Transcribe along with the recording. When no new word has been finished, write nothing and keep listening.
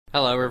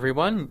Hello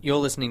everyone, you're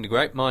listening to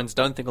Great Minds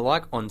Don't Think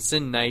Alike on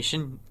Sin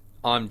Nation.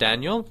 I'm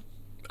Daniel.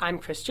 I'm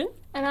Christian.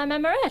 And I'm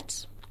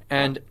amorette.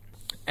 And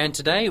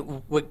today,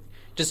 we're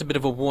just a bit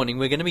of a warning,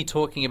 we're going to be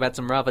talking about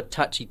some rather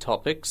touchy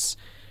topics.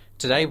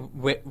 Today,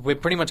 we're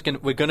pretty much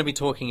going to be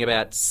talking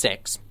about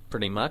sex,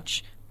 pretty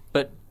much,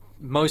 but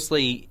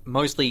mostly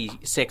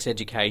sex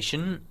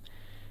education,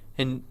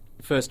 and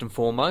first and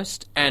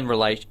foremost, and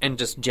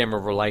just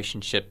general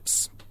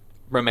relationships.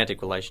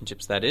 Romantic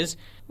relationships, that is.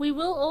 We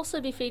will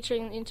also be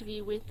featuring an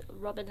interview with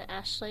Robyn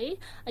Ashley,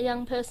 a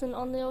young person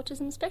on the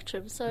Autism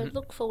Spectrum, so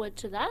look forward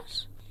to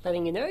that.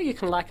 Letting you know, you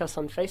can like us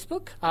on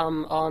Facebook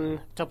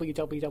on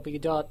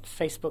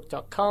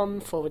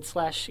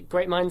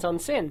www.facebook.com/Great Minds on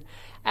Sin.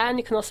 And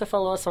you can also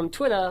follow us on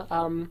Twitter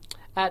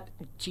at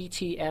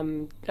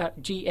GMDTA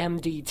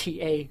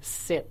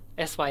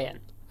SYN.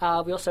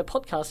 We also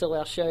podcast all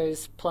our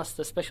shows, plus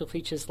the special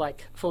features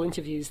like full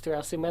interviews through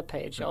our SYN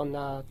webpage on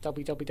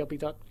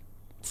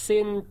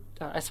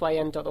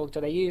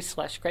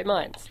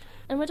www.syn.org.au/greatminds.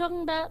 And we're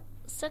talking about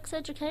sex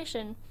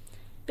education.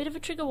 Bit of a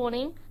trigger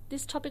warning,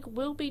 this topic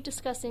will be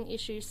discussing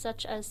issues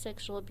such as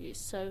sexual abuse,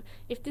 so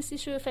if this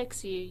issue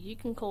affects you, you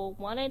can call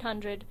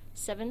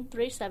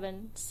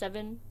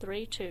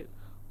 1-800-737-732.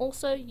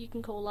 Also, you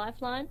can call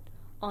Lifeline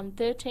on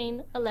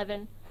 13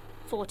 11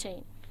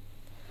 14.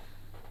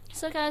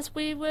 So guys,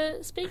 we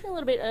were speaking a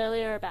little bit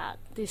earlier about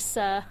this,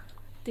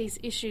 these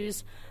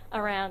issues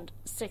around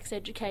sex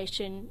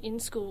education in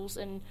schools,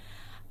 and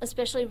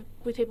especially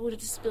with people with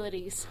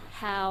disabilities,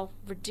 how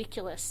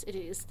ridiculous it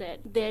is that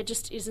there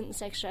just isn't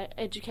sex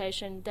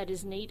education that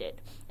is needed.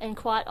 And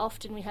quite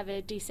often we have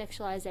a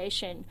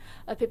desexualisation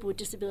of people with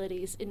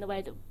disabilities in the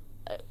way that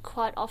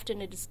quite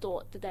often it is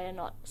thought that they are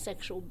not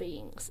sexual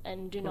beings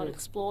and do not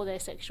explore their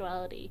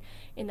sexuality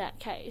in that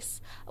case.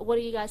 What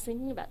are you guys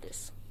thinking about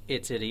this?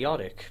 It's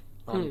idiotic.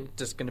 I'm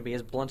just going to be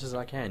as blunt as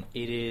I can.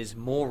 It is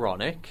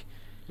moronic.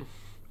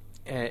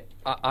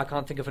 I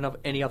can't think of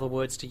any other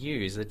words to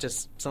use. It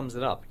just sums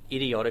it up.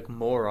 Idiotic,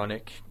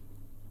 moronic.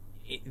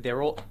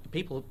 They're all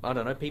people. I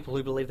don't know. People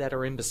who believe that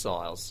are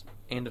imbeciles.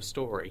 End of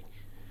story.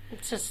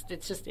 It's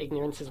just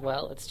ignorance as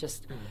well. It's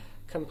just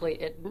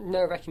complete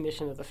no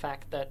recognition of the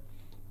fact that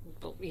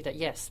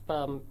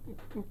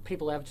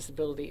people have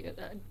disability.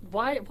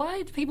 Why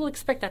do people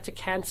expect that to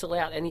cancel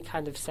out any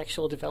kind of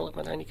sexual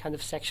development or any kind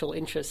of sexual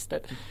interest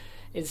that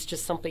is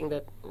just something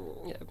that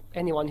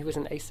anyone who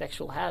isn't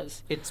asexual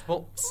has?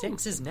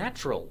 Sex is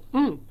natural.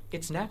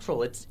 It's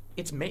natural. It's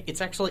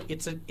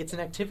an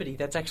activity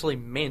that's actually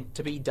meant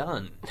to be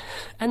done.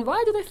 And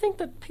why do they think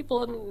that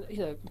people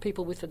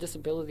with a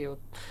disability or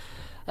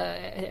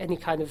any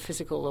kind of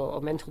physical or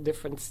mental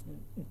difference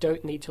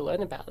don't need to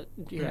learn about it?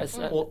 If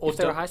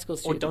they're a high school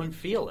student, or don't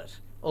feel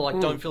it, or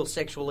don't feel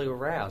sexually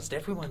aroused.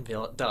 Everyone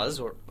does,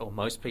 or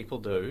most people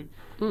do.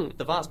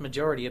 The vast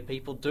majority of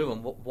people do.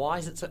 And why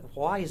is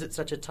it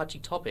such a touchy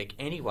topic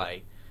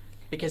anyway?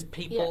 Because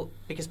people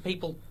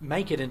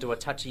make it into a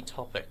touchy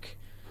topic.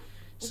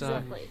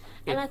 Exactly.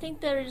 And I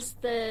think there is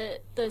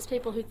those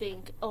people who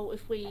think,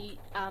 if we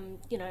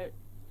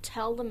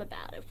tell them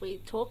about it, if we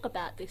talk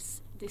about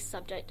this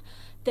subject,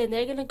 then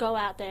they're going to go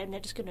out there and they're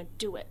just going to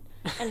do it.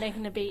 And they're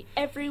going to be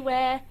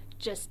everywhere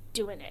just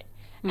doing it.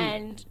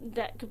 And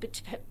that could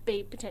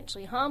be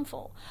potentially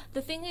harmful.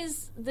 The thing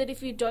is that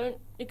if you don't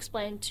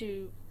explain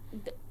to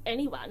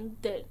anyone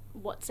that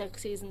what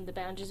sex is and the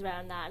boundaries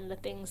around that and the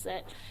things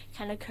that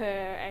can occur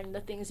and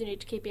the things you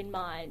need to keep in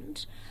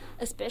mind,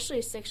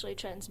 especially sexually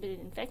transmitted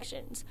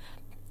infections,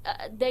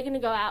 they're going to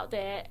go out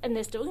there and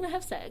they're still going to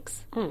have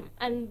sex,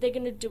 and they're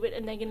going to do it,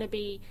 and they're going to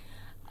be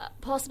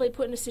possibly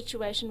put in a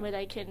situation where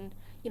they can,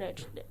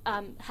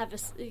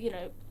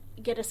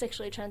 get a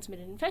sexually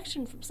transmitted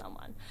infection from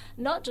someone.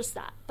 Not just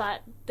that,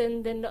 but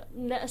then they not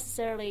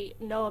necessarily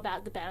know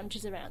about the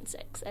boundaries around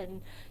sex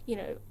and,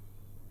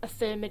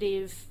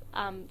 affirmative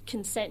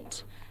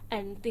consent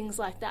and things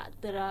like that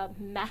are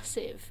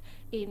massive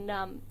in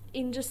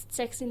just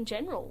sex in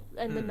general.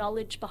 And the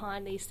knowledge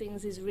behind these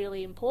things is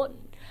really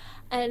important.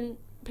 And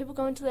people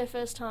go into their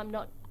first time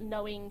not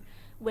knowing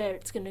where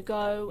it's going to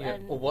go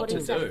and or what to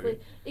exactly do.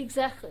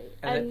 Exactly.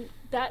 And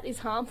that is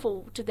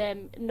harmful to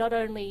them, not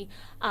only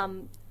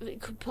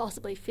it could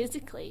possibly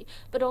physically,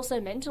 but also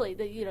mentally.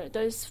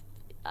 Those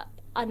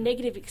are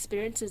negative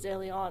experiences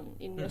early on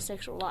in your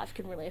sexual life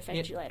can really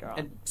affect you later on.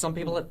 And some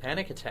people have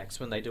panic attacks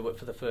when they do it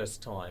for the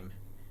first time.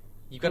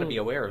 You've got to be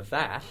aware of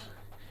that.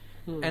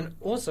 And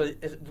also,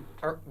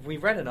 we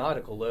read an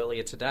article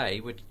earlier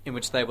today in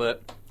which they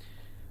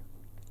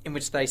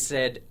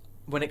said,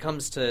 when it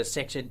comes to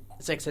sex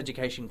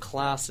education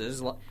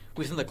classes,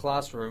 within the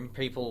classroom,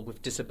 people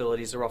with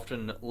disabilities are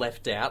often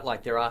left out,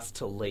 like they're asked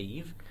to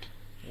leave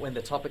when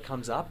the topic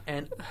comes up.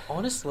 And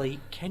honestly,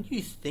 can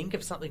you think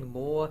of something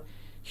more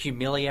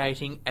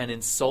humiliating and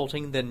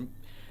insulting than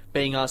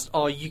being asked,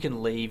 you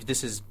can leave,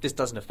 this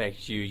doesn't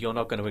affect you, you're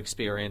not going to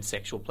experience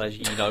sexual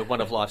pleasure, one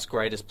of life's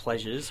greatest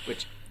pleasures,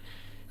 which...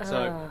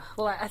 Well,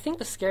 I think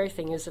the scary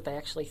thing is that they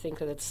actually think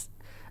that it's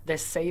they're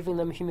saving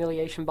them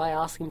humiliation by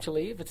asking them to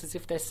leave. It's as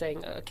if they're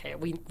saying, okay,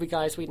 we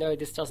guys, we know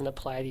this doesn't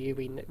apply to you.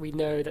 We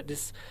know that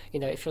this,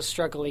 if you're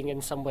struggling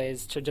in some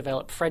ways to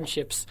develop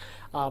friendships,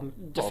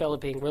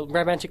 developing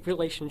romantic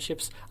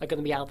relationships are going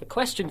to be out of the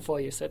question for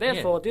you. So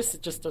therefore, this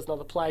just does not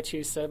apply to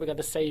you, so we're going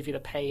to save you the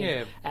pain.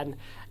 Yeah. And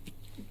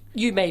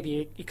you may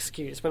be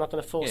excused. We're not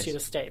going to force you to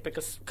stay,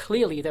 because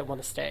clearly you don't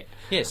want to stay.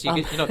 Yes, you're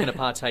not going to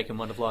partake in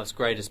one of life's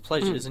greatest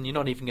pleasures, and you're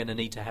not even going to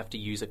need to have to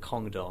use a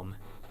condom.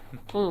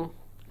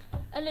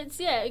 And it's,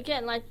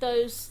 again, like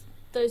those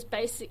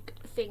basic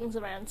things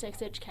around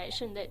sex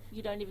education that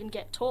you don't even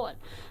get taught.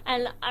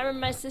 And I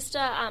remember my sister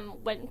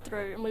went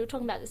through, and we were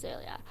talking about this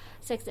earlier,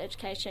 sex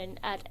education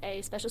at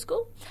a special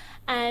school,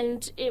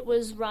 and it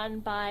was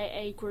run by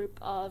a group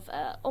of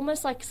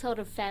almost like sort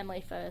of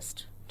family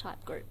first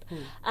type group.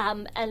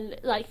 And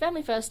like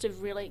Family First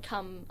have really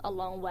come a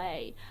long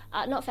way.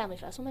 Not Family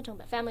First, what am I talking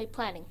about? Family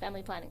planning.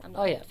 I'm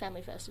not,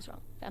 Family First is wrong.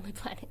 Family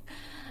planning.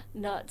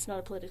 No, it's not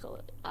a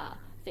political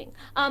thing.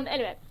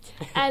 Anyway,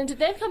 and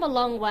they've come a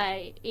long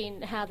way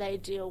in how they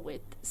deal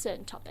with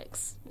certain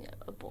topics,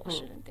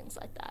 abortion and things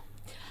like that.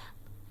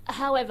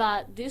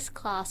 However, this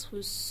class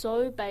was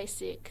so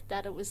basic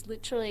that it was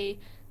literally,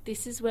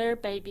 this is where a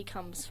baby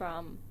comes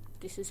from,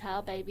 this is how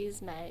a baby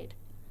is made.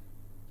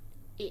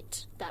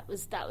 That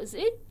was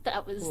it.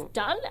 That was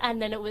done.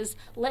 And then it was,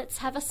 let's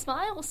have a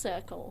smile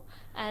circle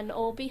and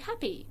all be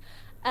happy.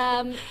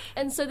 And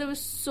so there were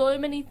so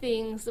many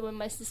things that when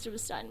my sister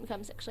was starting to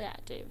become sexually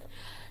active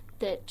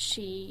that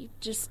she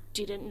just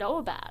didn't know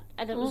about.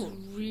 And it was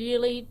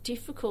really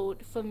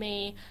difficult for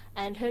me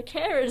and her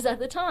carers at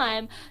the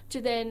time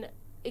to then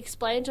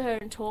explain to her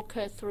and talk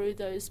her through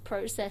those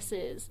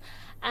processes.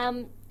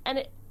 And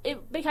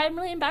it became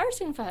really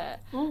embarrassing for her.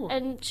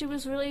 And she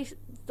was really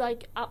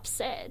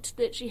upset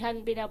that she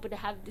hadn't been able to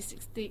have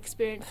the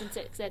experience in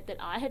sex ed that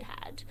I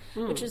had,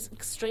 which was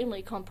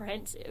extremely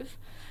comprehensive.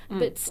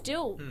 But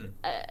still,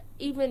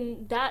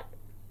 even that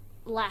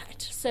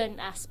lacked certain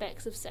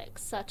aspects of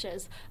sex, such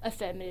as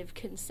affirmative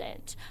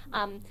consent.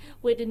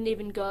 We didn't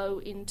even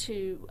go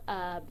into,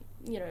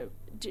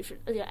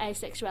 different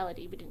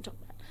asexuality. We didn't talk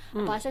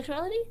about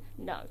bisexuality.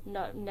 No,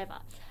 never.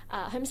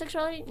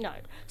 Homosexuality, no.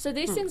 So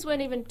these things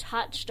weren't even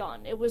touched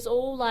on. It was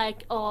all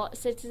like,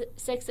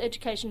 sex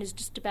education is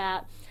just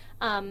about,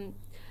 a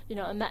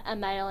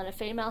male and a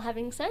female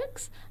having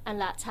sex, and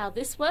that's how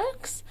this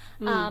works.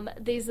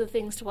 These are the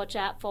things to watch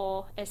out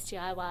for,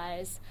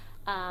 STI-wise.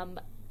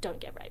 Don't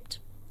get raped.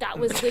 That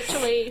was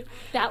literally,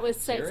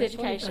 sex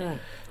education.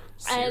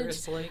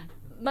 Seriously?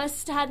 And my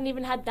sister hadn't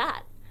even had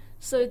that.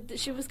 So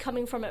she was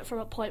coming from it from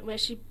a point where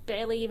she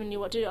barely even knew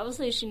what to do.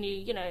 Obviously, she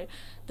knew,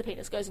 the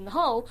penis goes in the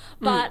hole.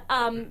 But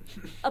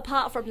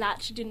apart from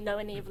that, she didn't know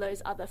any of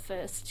those other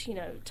first,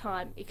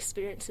 time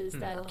experiences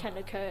that can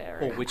occur.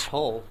 Or which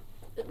hole.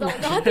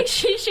 I think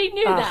she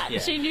knew that. Yeah.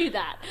 She knew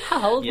that.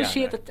 How old was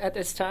she at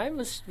this time?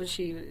 Was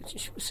she?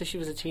 So she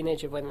was a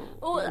teenager when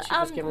she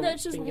was given. No,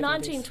 she was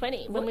 19,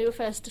 20 when we were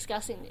first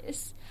discussing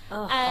this.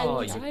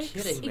 You're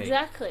kidding me.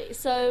 Exactly.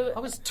 So I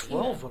was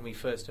 12 when we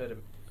first heard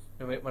him.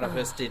 When I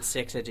first did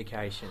sex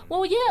education.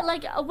 Well,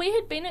 we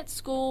had been at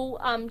school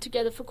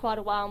together for quite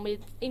a while, and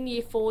in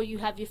year 4 you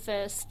have your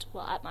first,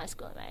 at my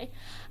school anyway,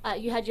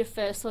 you had your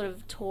first sort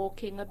of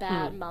talking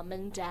about mum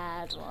and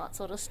dad and all that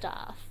sort of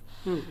stuff.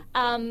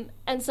 And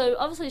so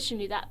obviously she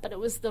knew that, but it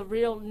was the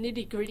real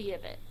nitty-gritty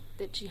of it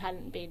that she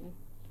hadn't been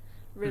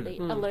really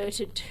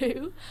alerted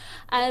to.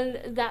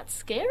 And that's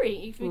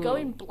scary. If you go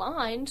in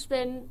blind,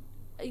 then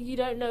you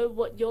don't know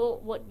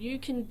what you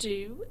can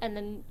do, and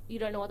then you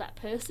don't know what that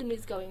person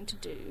is going to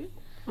do,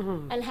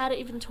 and how to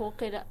even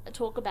talk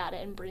about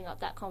it and bring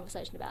up that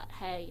conversation about,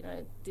 hey,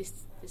 this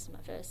is my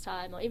first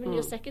time, or even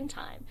your second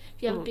time.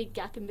 If you have a big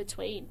gap in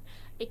between,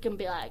 it can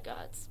be like,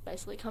 it's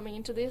basically coming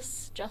into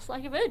this just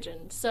like a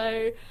virgin.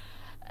 So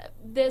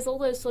there's all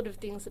those sort of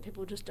things that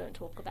people just don't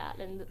talk about,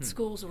 and that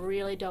schools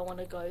really don't want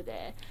to go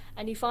there.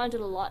 And you find it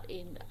a lot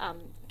in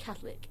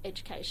Catholic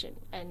education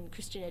and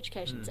Christian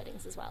education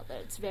settings as well,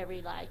 that it's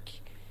very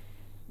like,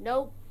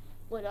 nope,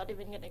 we're not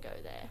even going to go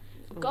there.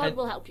 God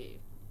will help you.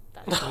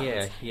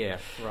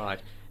 Right.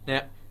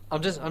 Now,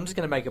 I'm just going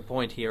to make a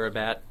point here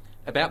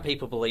about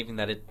people believing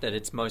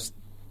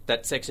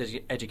that sex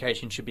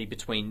education should be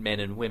between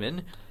men and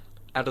women.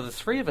 Out of the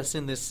three of us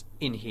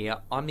in here,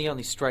 I'm the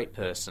only straight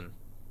person.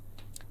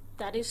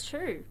 That is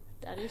true.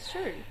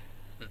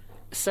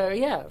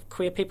 So,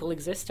 queer people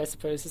exist, I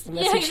suppose, is the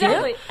message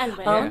exactly. here. And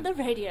we're on the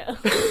radio.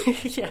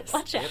 Yes.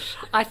 Watch out.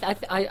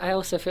 I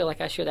also feel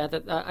like I should add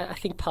that I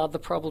think part of the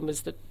problem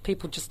is that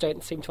people just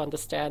don't seem to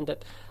understand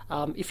that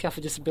if you have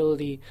a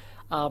disability,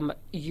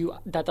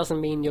 that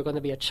doesn't mean you're going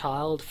to be a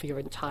child for your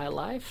entire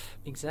life.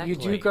 Exactly. You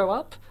do grow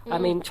up. I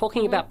mean,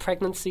 talking about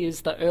pregnancy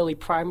is the early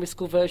primary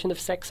school version of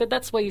sex ed.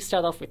 That's where you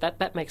start off with.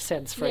 That makes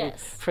sense for an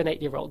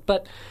 8-year-old.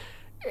 But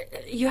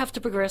you have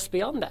to progress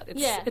beyond that.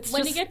 It's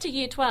when you get to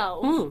year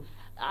 12,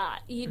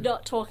 you're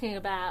not talking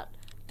about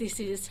this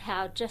is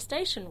how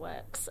gestation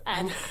works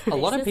and a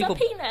lot of people, a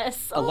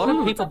penis. A lot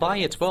of people by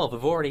year 12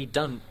 have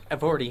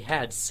already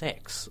had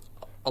sex.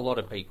 A lot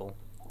of people.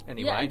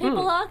 anyway. Yeah, and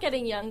people are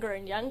getting younger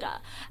and younger,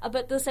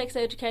 but the sex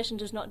education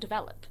does not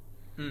develop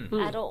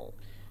at all.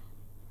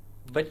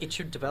 But it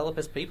should develop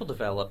as people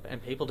develop,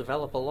 and people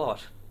develop a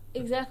lot.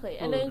 Exactly,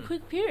 and in a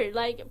quick period,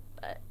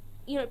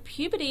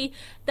 puberty,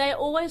 they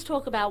always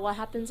talk about what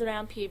happens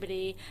around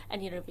puberty,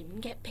 and, women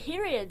get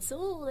periods.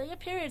 Oh, they get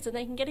periods, and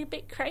they can get a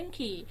bit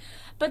cranky.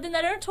 But then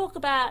they don't talk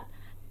about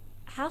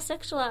how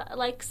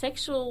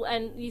sexual,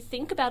 and you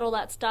think about all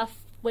that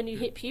stuff when you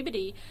hit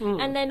puberty,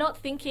 and they're not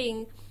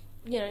thinking,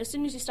 as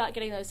soon as you start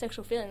getting those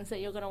sexual feelings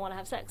that you're going to want to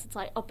have sex, it's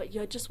like, oh, but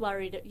you're just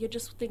worried, you're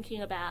just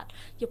thinking about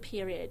your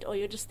period, or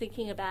you're just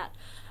thinking about,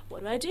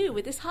 what do I do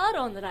with this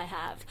hard-on that I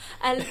have,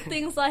 and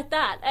things like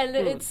that, and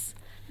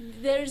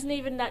there isn't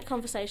even that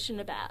conversation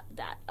about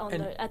that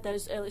at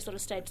those early sort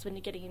of stages when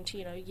you're getting into,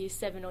 year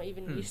 7 or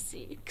even year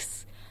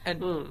 6.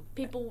 And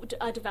people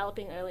are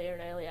developing earlier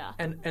and earlier.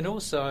 And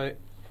also,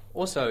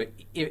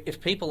 if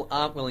people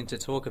aren't willing to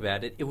talk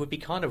about it, it would be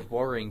kind of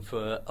worrying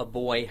for a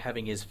boy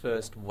having his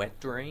first wet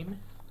dream.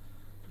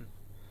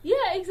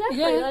 Yeah, exactly.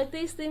 Yeah. Like,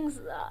 these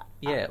things...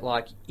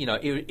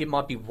 it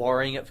might be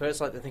worrying at first,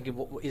 like they're thinking,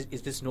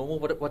 is this normal?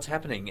 What's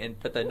happening?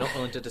 But they're not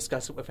willing to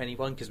discuss it with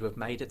anyone because we've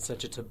made it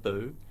such a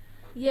taboo.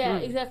 Yeah,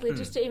 exactly,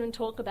 just to even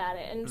talk about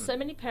it. And so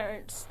many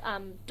parents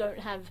don't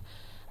have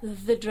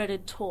the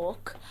dreaded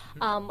talk,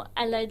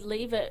 and they'd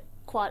leave it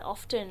quite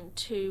often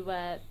to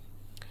what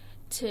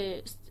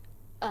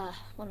am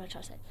I trying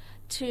to say?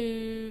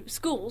 To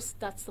schools,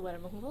 that's the word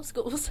I'm looking for,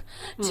 schools,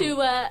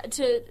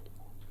 to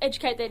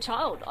educate their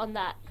child on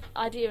that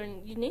idea.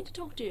 And you need to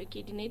talk to your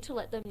kid. You need to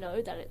let them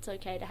know that it's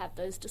okay to have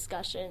those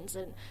discussions,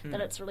 and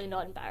that it's really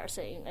not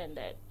embarrassing, and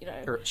that,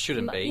 or it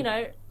shouldn't be.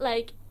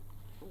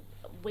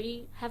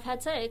 We have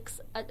had sex,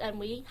 and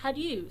we had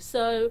you,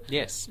 so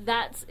yes,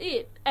 that's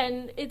it.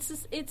 And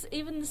it's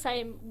even the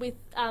same with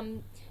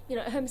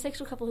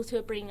homosexual couples who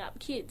are bringing up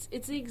kids.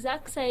 It's the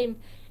exact same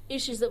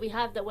issues that we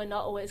have, that we're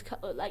not always,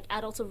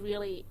 adults are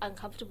really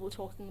uncomfortable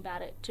talking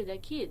about it to their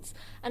kids.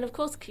 And of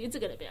course kids are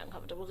going to be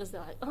uncomfortable because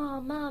they're like,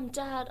 oh, Mum,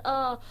 Dad,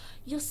 oh,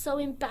 you're so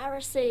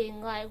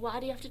embarrassing, like,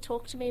 why do you have to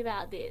talk to me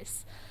about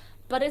this?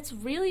 But it's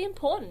really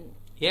important.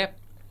 Yep.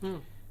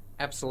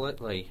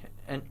 Absolutely.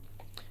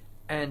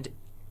 And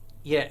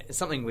yeah,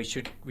 something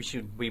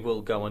we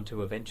will go on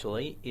to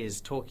eventually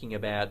is talking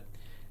about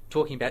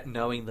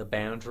knowing the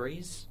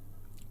boundaries,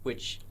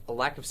 which a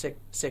lack of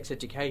sex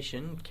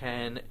education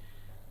can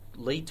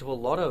lead to a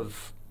lot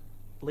of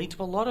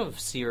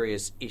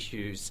serious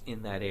issues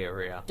in that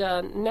area.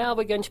 Now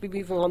we're going to be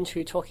moving on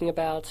to talking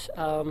about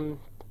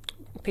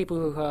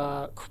people who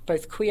are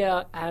both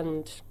queer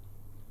and,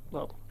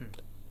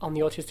 on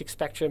the autistic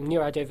spectrum,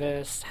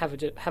 neurodiverse,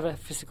 have a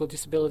physical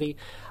disability,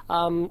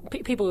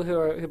 people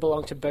who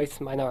belong to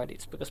both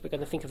minorities, because we're going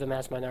to think of them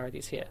as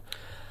minorities here.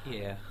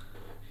 Yeah.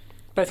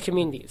 Both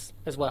communities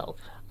as well.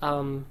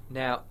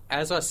 Now,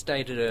 as I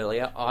stated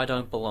earlier, I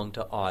don't belong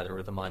to either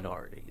of the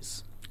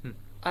minorities.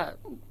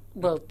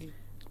 Well,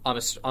 I'm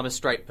a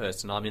straight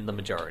person. I'm in the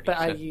majority. But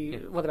are you? Yeah.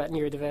 What about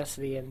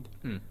neurodiversity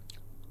and?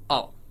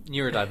 Oh,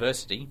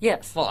 neurodiversity.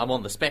 Yes. Well, I'm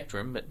on the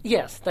spectrum, but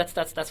yes, that's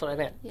what I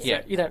meant.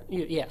 Yeah. So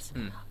yes.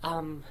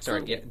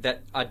 Sorry. Yeah.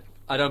 That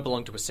I don't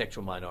belong to a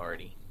sexual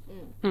minority.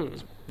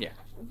 Yeah.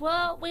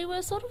 Well, we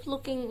were sort of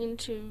looking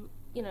into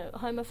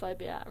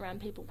homophobia around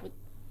people with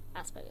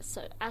Asperger's.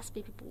 So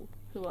Asperger people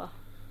who are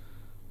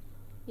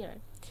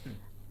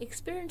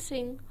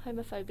experiencing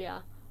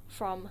homophobia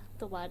from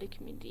the wider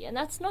community. And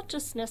that's not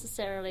just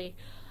necessarily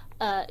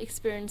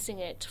experiencing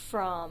it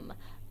from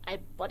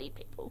able-bodied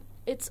people.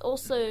 It's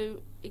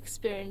also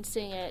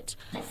experiencing it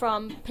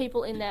from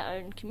people in their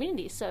own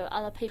community, so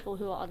other people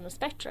who are on the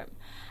spectrum.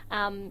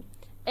 And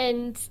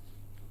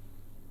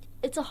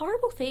it's a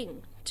horrible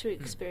thing to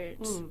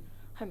experience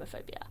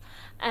homophobia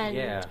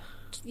and,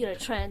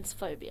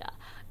 transphobia.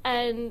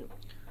 And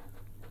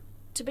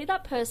to be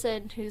that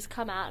person who's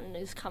come out and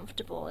is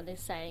comfortable and is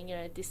saying,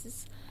 this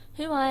is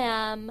who I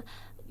am,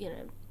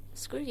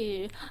 screw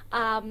you,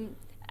 and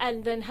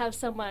then have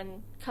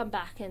someone come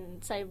back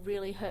and say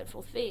really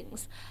hurtful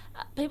things.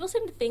 People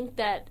seem to think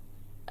that,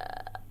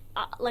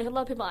 a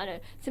lot of people I know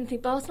seem to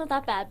think, it's not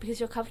that bad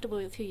because you're comfortable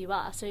with who you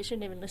are, so you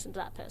shouldn't even listen to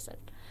that person.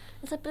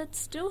 It's like, but it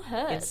still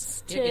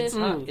hurts. It's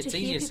hard. It's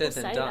easier said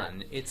than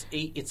done.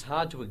 It's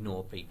hard to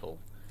ignore people.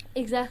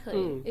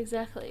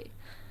 Exactly.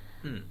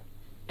 And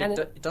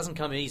it doesn't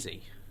come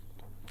easy.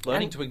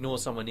 Learning to ignore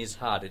someone is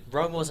hard.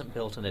 Rome wasn't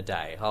built in a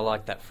day. I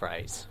like that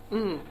phrase.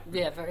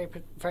 Yeah, very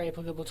very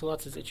applicable to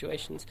lots of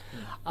situations.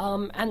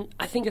 And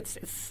I think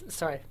it's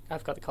sorry,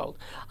 I've got a cold.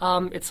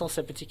 It's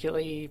also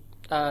particularly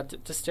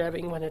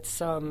disturbing when it's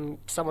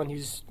someone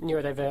who's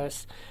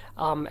neurodiverse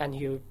and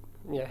who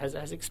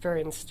has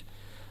experienced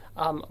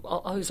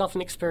who's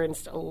often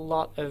experienced a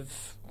lot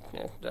of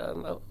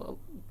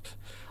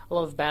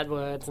bad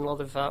words and a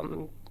lot of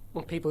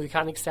people who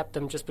can't accept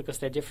them just because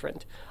they're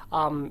different,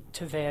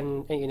 to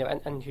then,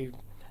 and who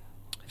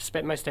have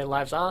spent most of their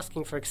lives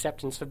asking for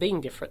acceptance for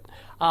being different,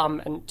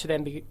 and to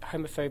then be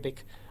homophobic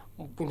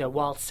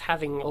whilst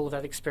having all of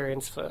that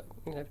experience for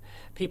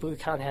people who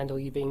can't handle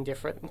you being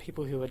different and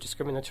people who are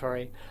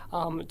discriminatory,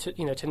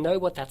 to know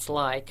what that's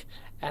like,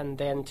 and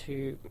then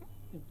to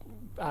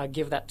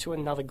give that to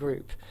another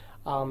group,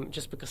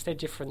 just because they're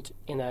different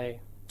in a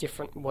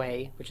different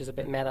way, which is a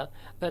bit meta.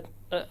 But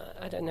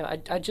I don't know.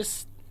 I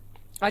just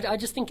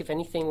think, if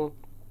anything,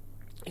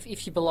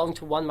 if you belong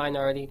to one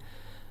minority,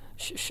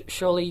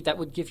 surely that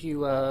would give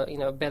you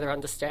a better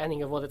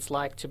understanding of what it's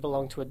like to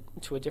belong to a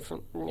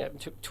different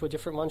to a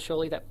different one.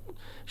 Surely that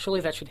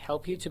should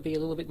help you to be a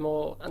little bit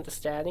more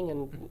understanding,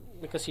 and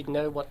because you'd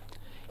know what,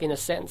 in a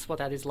sense, what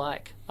that is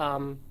like.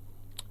 I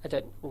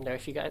don't know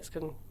if you guys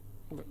can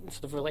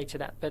sort of relate to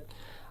that, but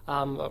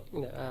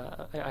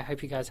I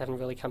hope you guys haven't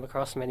really come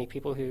across many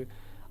people who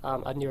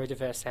are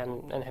neurodiverse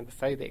and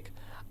homophobic.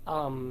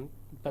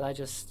 But I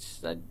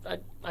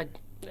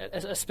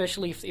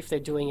especially if they're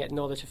doing it in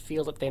order to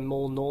feel that they're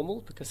more normal,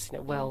 because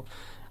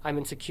I'm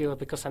insecure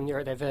because I'm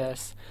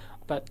neurodiverse,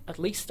 but at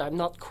least I'm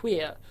not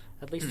queer,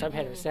 at least I'm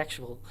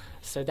heterosexual,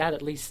 so that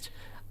at least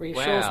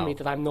reassures me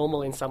that I'm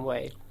normal in some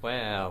way.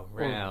 Wow.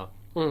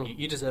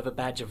 You deserve a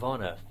badge of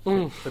honour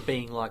for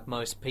being like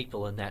most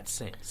people in that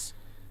sense,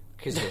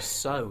 because you're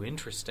so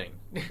interesting.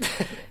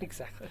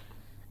 Exactly.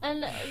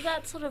 And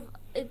that sort of,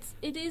 it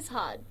is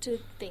hard to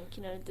think,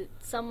 that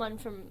someone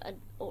from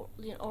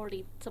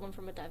already someone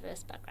from a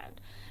diverse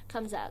background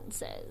comes out and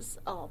says,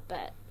 "Oh,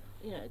 but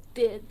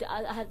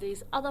I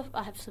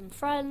have some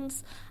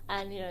friends,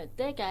 and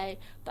they're gay,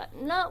 but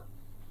no,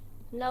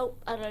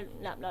 I'm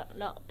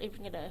not even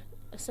going to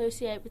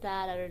associate with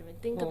that. I don't even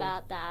think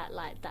about that.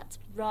 Like, that's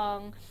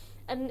wrong."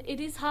 And it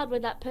is hard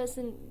when that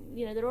person,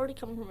 they're already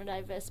coming from a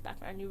diverse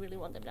background. You really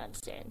want them to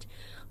understand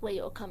where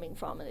you're coming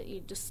from, and that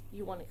you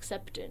want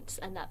acceptance,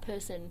 and that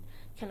person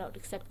cannot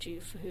accept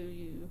you for who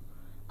you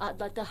are.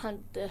 Like the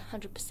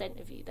 100%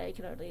 of you, they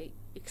can only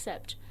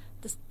accept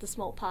the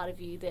small part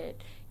of you that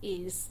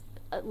is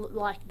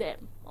like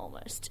them,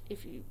 almost,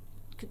 if you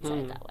could say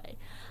it that way.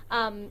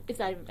 If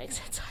that even makes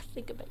sense, I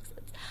think it makes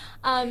sense.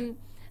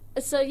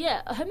 So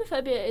yeah,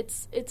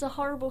 homophobia, it's a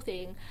horrible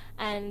thing,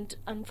 and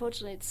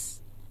unfortunately,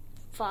 it's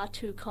far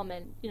too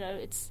common.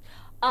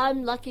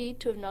 I'm lucky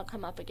to have not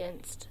come up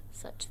against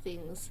such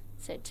things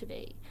said to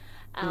me,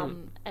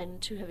 and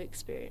to have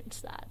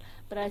experienced that.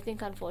 But I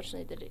think,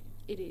 unfortunately, that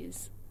it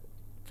is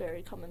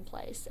very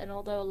commonplace. And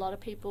although a lot of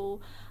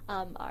people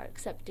are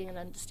accepting and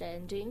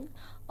understanding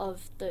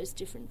of those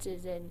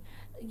differences, and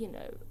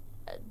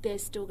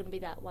there's still going to be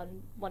that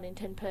one in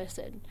 10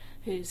 person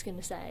who's going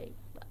to say,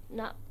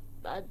 "No,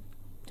 I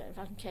don't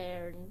fucking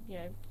care, and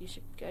you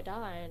should go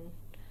die,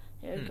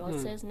 and God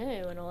says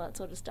no," and all that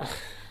sort of stuff,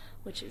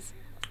 which is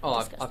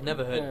disgusting. I've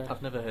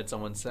never heard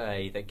someone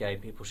say that gay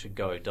people should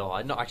go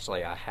die. No,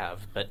 actually, I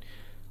have, but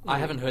I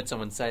haven't heard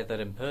someone say that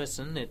in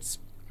person. It's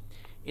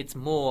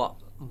more.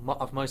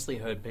 I've mostly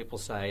heard people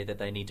say that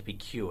they need to be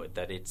cured.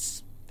 That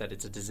it's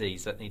a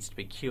disease that needs to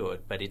be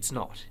cured, but it's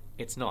not.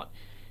 It's not.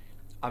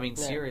 I mean,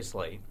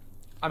 seriously.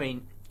 I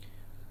mean,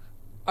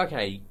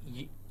 okay.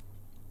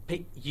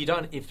 You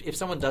don't. If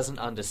someone doesn't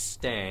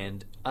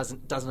understand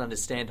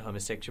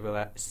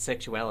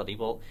homosexuality,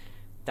 well,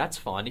 that's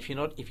fine. If you're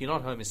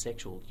not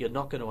homosexual, you're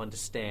not going to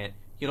understand.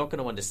 You're not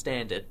going to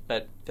understand it,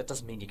 but that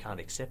doesn't mean you can't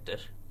accept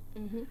it.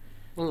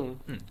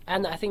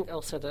 And I think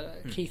also the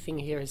key thing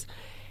here is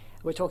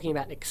we're talking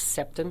about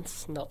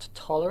acceptance, not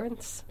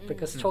tolerance,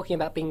 because talking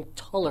about being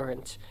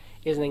tolerant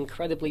is an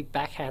incredibly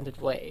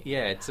backhanded way.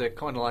 Yeah, it's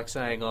kind of like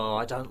saying, "Oh,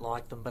 I don't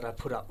like them, but I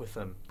put up with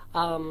them."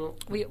 So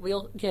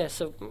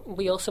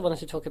we also wanted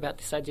to talk about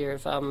this idea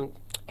of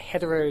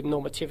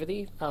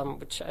heteronormativity,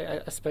 which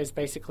I suppose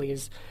basically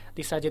is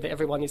this idea that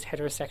everyone is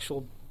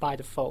heterosexual by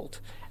default,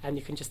 and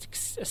you can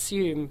just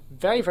assume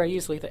very, very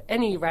easily that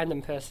any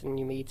random person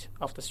you meet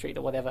off the street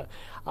or whatever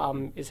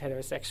is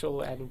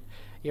heterosexual, and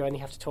you only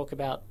have to talk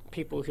about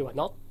people who are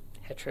not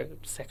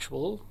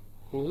heterosexual.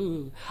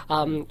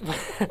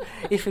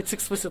 If it's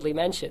explicitly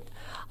mentioned.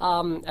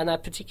 And I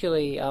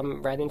particularly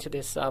ran into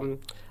this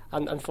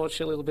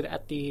unfortunately a little bit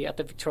at the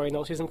Victorian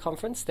Autism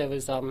Conference. There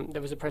was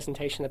a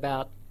presentation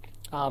about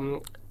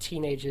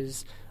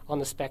teenagers on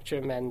the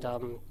spectrum and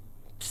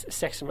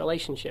sex and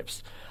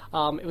relationships.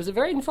 It was a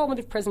very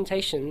informative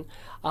presentation,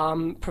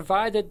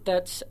 provided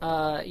that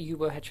you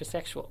were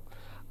heterosexual.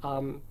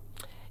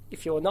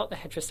 If you're not a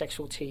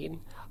heterosexual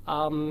teen,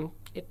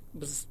 it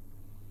was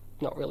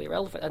not really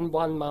relevant. And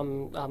one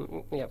mum,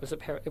 it was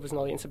an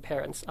audience of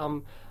parents.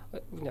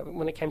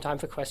 When it came time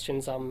for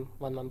questions, one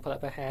mum put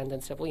up her hand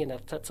and said, "Well,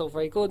 that's all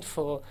very good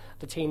for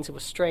the teens who are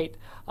straight,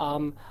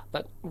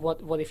 but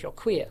what if you're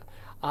queer?"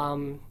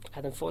 And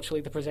unfortunately,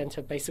 the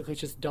presenter basically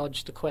just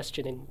dodged the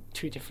question in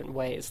two different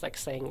ways, like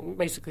saying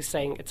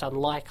it's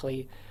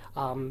unlikely.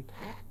 We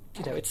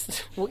know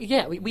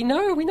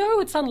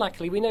it's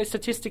unlikely. We know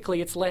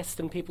statistically it's less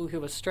than people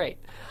who are straight.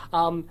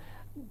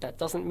 That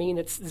doesn't mean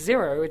it's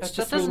zero. That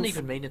doesn't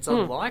even mean it's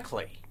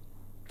unlikely.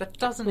 That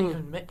doesn't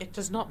even. It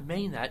does not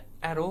mean that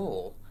at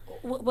all.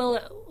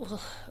 But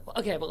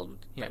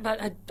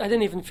I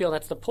don't even feel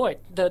that's the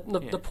point.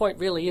 The point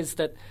really is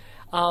that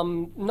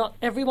not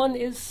everyone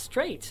is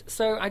straight.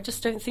 So I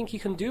just don't think you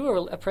can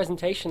do a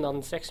presentation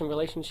on sex and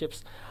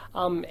relationships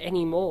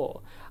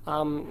anymore.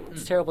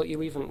 It's terrible that you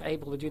were even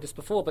able to do this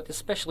before, but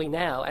especially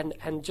now,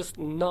 and just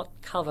not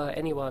cover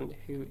anyone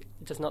who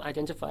does not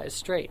identify as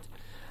straight.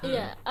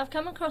 Yeah, I've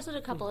come across it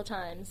a couple of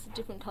times,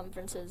 different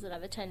conferences that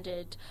I've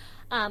attended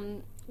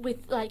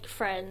with like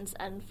friends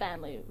and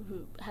family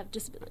who have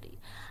disability.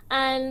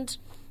 And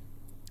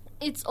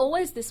it's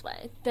always this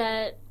way,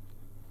 that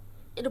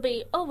it'll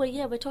be, oh, well,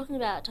 yeah, we're talking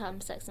about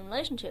sex and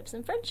relationships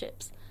and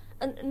friendships.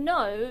 And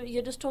no,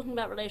 you're just talking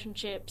about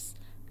relationships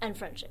and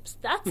friendships.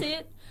 That's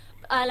it.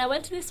 And I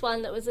went to this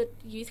one that was a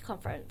youth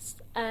conference,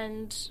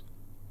 and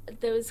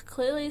there was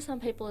clearly some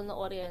people in the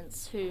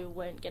audience who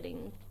weren't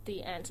getting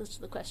the answers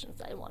to the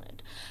questions they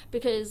wanted,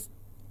 because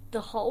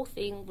the whole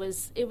thing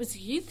was, it was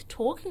youth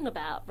talking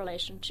about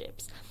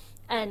relationships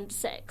and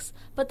sex,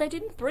 but they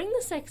didn't bring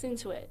the sex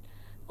into it.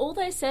 All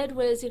they said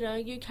was,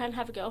 you can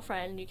have a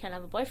girlfriend, you can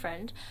have a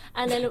boyfriend,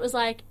 and then it was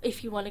like,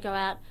 if you want to go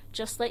out,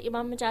 just let your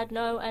mum and dad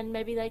know, and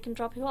maybe they can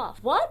drop you off.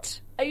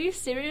 What? Are you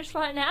serious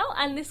right now?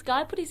 And this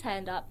guy put his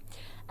hand up,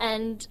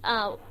 and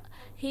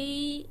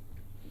he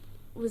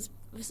was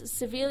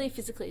severely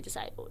physically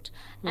disabled,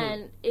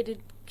 and it had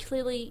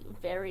clearly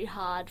very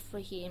hard for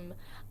him.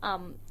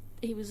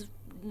 He was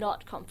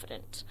not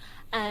confident,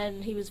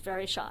 and he was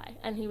very shy,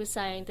 and he was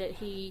saying that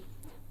he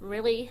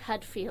really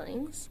had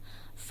feelings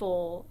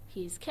for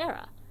his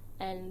carer,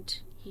 and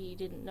he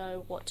didn't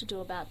know what to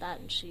do about that,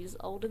 and she's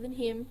older than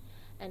him,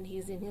 and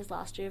he's in his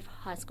last year of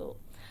high school.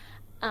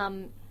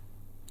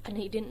 And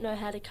he didn't know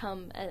how to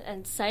come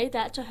and say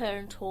that to her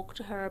and talk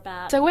to her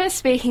about... So we're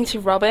speaking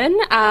to Robyn.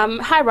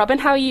 Hi, Robyn,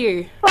 how are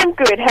you? I'm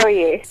good, how are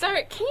you? So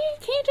can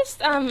you just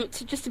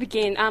to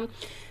begin,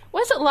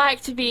 what's it like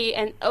to be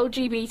an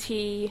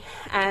LGBT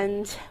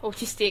and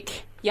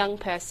autistic young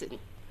person?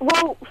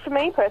 Well, for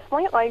me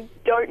personally, I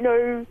don't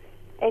know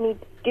any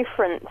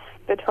difference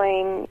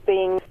between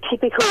being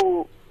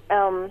typical,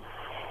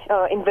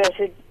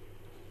 inverted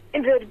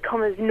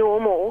commas,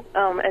 normal,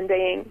 and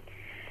being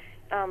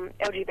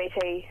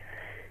LGBTQ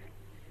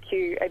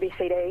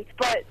ABCD.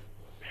 But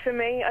for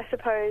me, I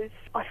suppose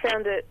I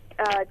found it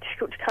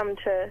difficult to come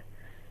to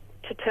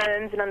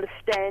terms and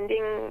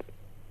understanding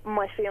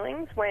my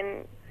feelings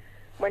when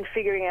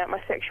figuring out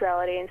my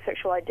sexuality and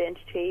sexual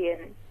identity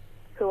and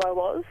who I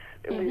was.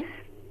 It was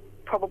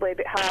probably a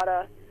bit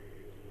harder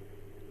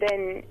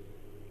than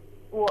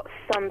what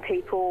some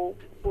people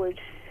would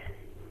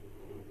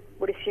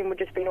assume would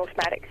just be an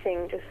automatic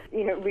thing, just,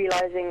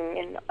 realising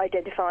and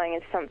identifying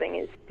as something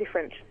is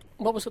different.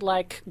 What was it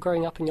like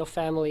growing up in your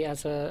family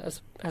as a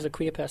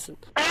queer person?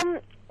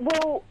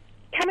 Well,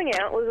 coming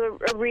out was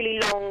a really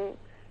long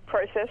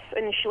process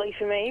initially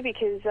for me,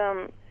 because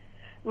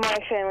my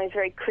family is a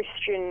very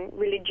Christian,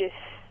 religious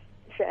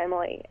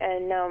family,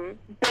 and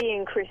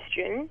being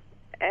Christian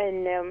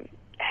and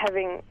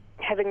having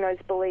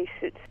those beliefs,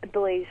 it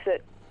believes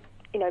that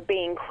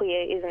being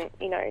queer isn't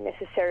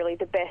necessarily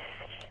the best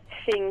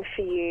thing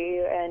for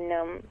you,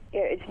 and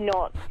it's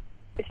not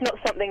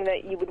something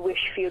that you would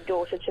wish for your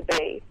daughter to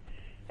be,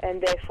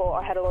 and therefore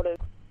I had a lot of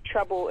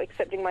trouble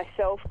accepting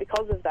myself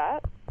because of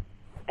that.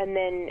 And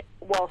then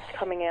whilst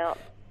coming out,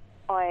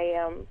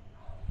 I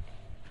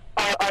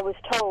was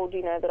told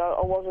that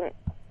I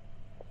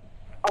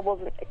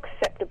wasn't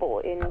acceptable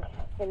in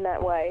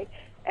that way,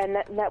 and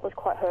that was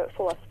quite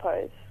hurtful, I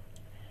suppose.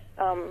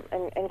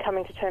 And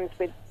coming to terms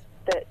with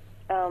that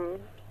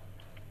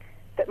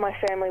my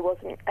family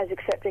wasn't as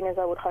accepting as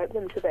I would hope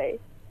them to be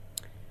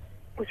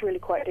was really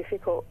quite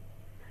difficult.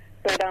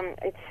 But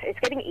it's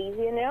getting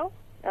easier now.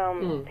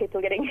 People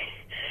are getting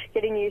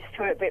used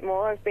to it a bit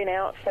more. I've been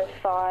out for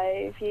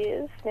 5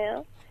 years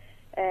now,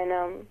 and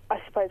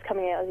I suppose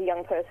coming out as a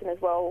young person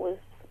as well was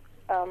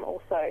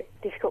also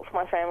difficult for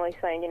my family,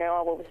 saying,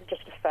 well, this is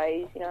just a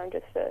phase,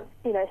 just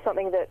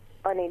something that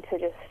I need to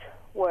just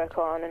work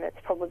on, and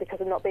it's probably because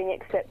of not being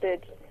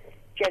accepted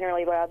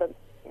generally by other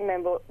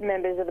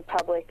members of the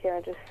public,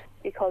 just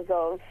because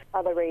of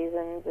other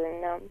reasons.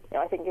 And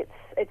I think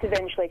it's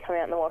eventually come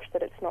out in the wash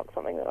that it's not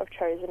something that I've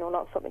chosen or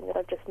not something that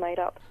I've just made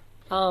up.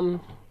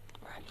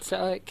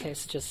 So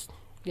just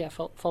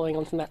following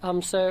on from that.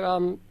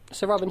 So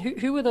Robyn,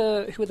 who were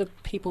the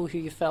people who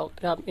you felt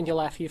in your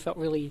life who you felt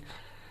really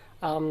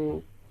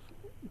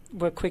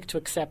were quick to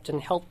accept and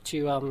helped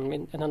you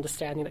in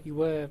understanding that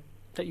you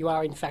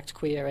are in fact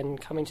queer and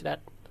coming to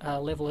that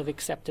level of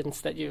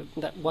acceptance that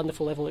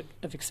wonderful level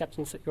of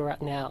acceptance that you're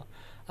at now,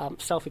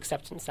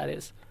 self-acceptance, that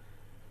is?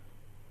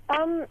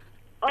 I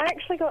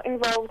actually got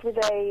involved with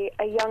a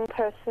young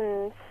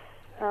person's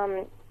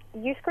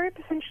youth group,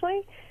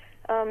 essentially,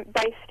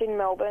 based in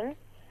Melbourne,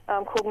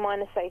 called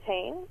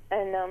 -18,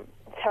 and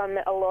it's how I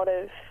met a lot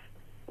of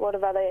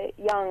other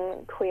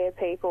young queer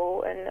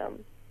people,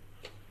 and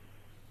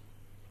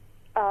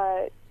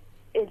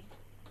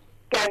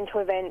going to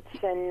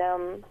events and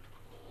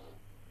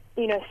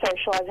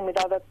socialising with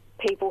other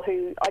people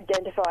who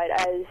identified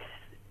as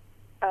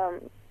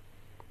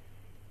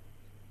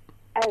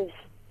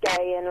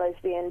gay and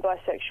lesbian,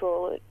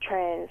 bisexual,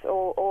 trans,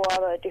 or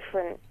other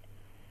different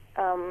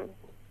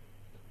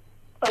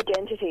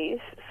identities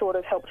sort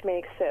of helped me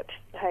accept,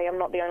 hey, I'm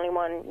not the only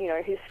one,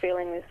 who's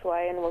feeling this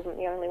way, and wasn't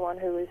the only one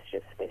who was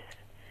just this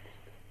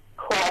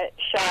quiet,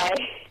 shy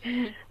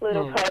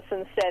little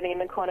person standing in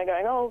the corner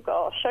going, oh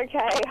gosh, okay,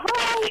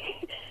 hi.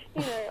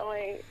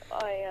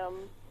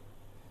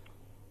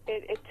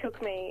 It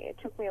took me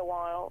a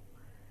while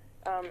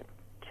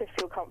to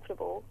feel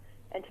comfortable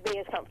and to be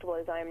as comfortable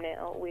as I am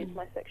now with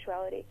my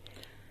sexuality.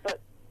 But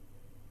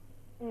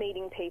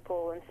meeting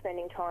people and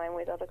spending time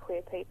with other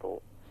queer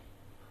people,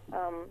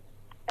 and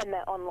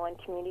that online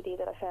community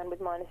that I found with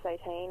Minus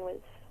 18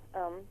 was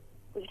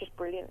just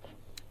brilliant.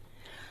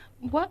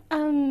 What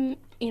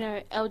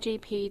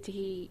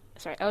LGBT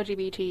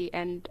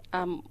and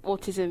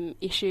autism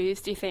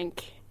issues do you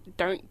think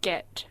don't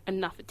get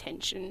enough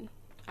attention,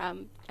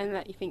 and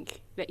that you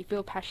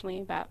feel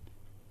passionately about?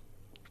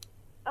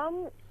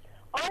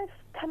 I've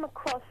come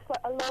across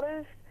a lot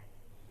of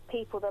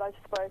people that I've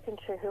spoken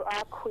to who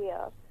are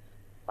queer.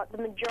 Like the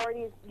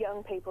majority of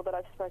young people that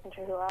I've spoken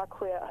to who are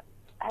queer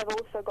have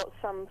also got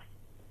some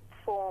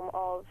form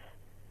of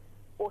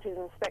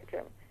autism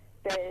spectrum.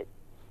 The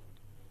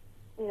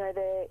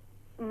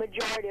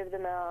majority of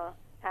them are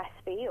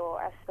Aspie or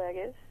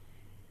Asperger's,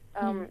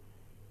 and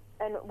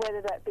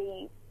whether that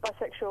be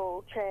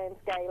bisexual, trans,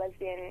 gay,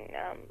 lesbian,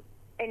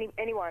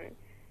 anyone,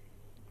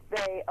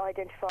 they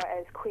identify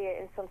as queer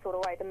in some sort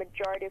of way. The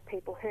majority of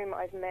people whom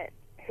I've met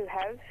who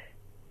have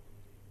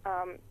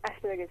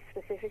Asperger's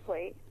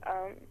specifically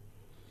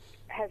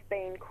have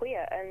been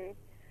queer, and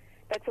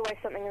that's always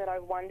something that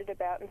I've wondered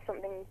about, and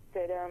something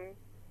that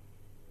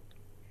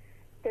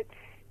that's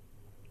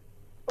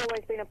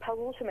always been a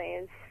puzzle to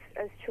me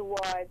as to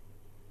why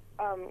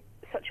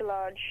such a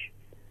large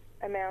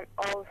amount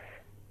of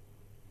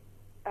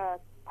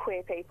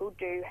queer people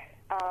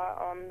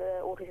are on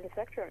the autism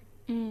spectrum.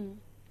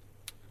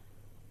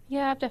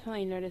 Yeah, I've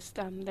definitely noticed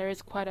there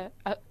is quite a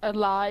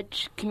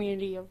large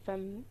community of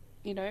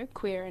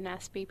queer and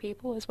Aspie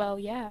people as well,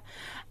 yeah.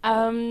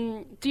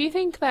 Do you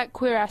think that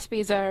queer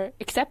Aspies are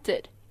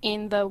accepted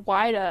in the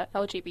wider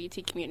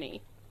LGBT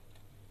community?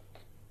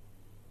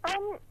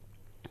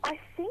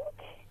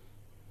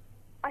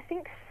 I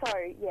think so,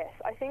 yes.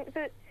 I think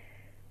that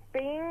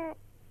being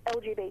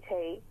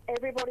LGBT,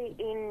 everybody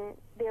in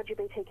the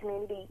LGBT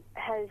community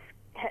has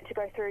had to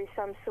go through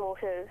some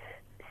sort of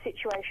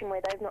situation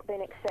where they've not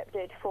been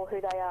accepted for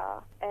who they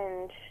are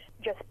and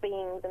just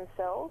being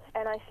themselves.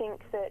 And I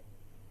think that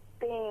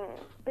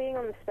being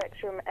on the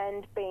spectrum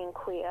and being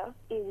queer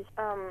is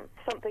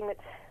something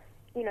that's,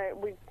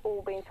 we've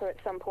all been through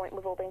at some point.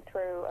 We've all been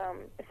through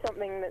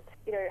something that's,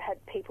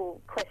 had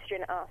people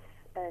question us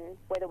and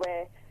whether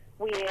we're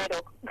weird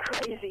or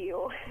crazy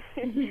or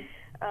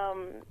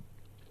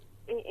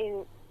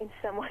in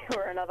some way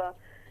or another,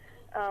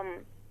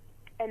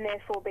 and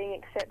therefore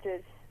being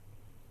accepted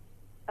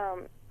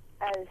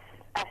as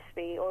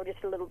Aspie or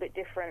just a little bit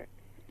different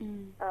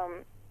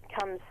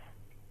comes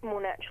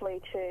more naturally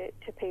to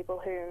people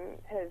who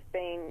have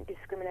been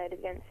discriminated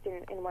against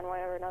in one way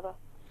or another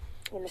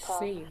in the past.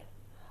 See.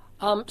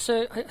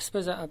 So I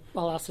suppose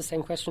I'll ask the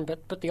same question,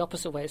 but the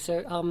opposite way.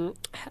 So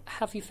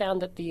have you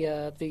found that the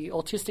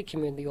autistic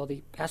community or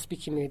the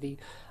Aspie community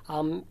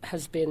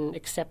has been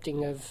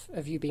accepting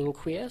of you being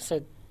queer?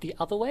 So the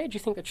other way, do you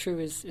think the true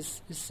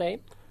is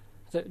same?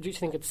 Do you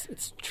think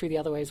it's true the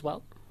other way as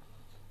well?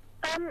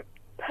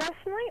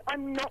 Personally,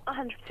 I'm not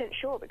 100%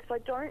 sure because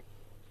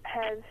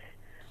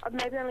I've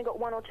maybe only got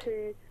one or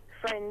two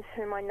friends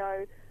whom I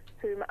know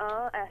whom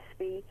are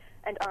Aspie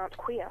and aren't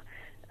queer.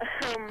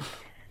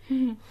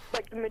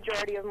 Like the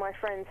majority of my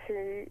friends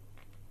who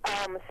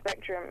are on the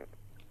spectrum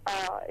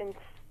are in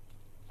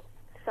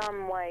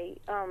some way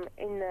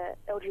in the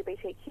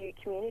LGBTQ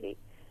community,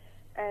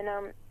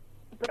 and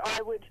but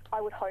I would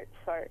hope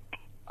so.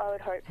 I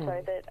would hope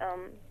so that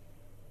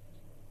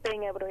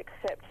being able to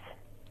accept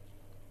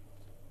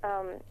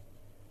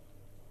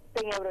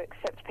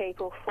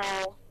people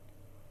for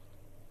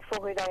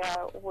who they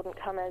are wouldn't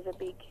come as a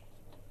big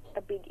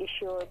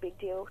issue or a big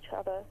deal to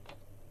other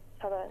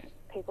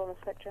people on the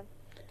spectrum.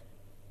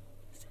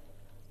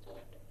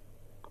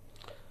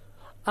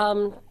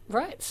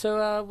 Right.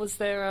 So, was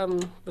there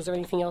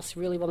anything else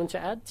you really wanted to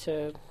add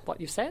to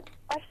what you said?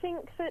 I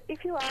think that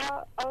if you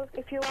are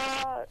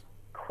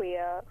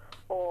queer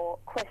or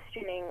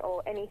questioning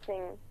or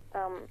anything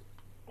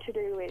to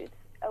do with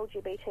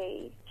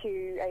LGBTQ,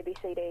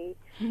 ABCD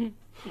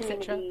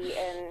community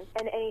and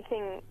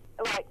anything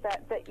like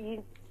that, that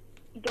you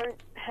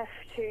don't have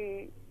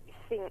to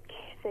think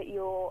that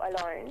you're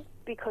alone,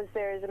 because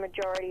there is a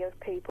majority of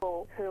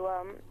people who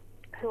are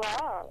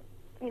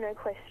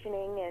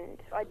questioning and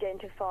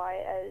identify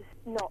as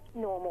not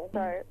normal.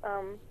 So,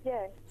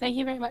 yeah. Thank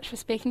you very much for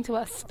speaking to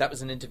us. That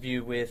was an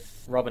interview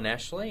with Robyn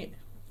Ashley,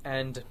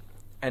 and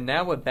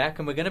now we're back,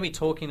 and we're going to be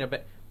talking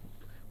about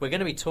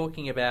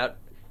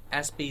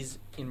Aspies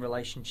in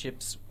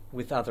relationships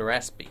with other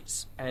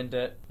Aspies.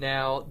 And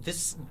now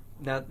this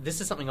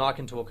is something I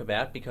can talk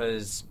about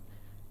because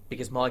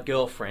my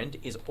girlfriend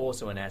is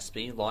also an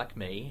Aspie like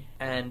me,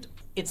 and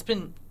it's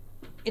been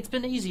it's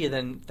been easier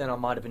than I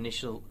might have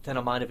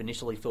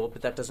initially thought,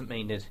 but that doesn't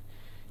mean that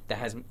there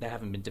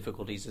haven't been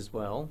difficulties as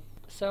well.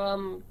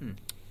 So,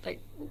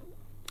 like,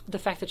 the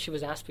fact that she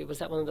was Aspie, was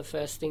that one of the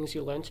first things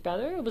you learnt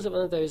about her, or was it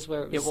one of those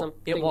where it was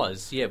something... It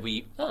was, yeah.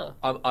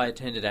 I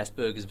attended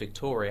Asperger's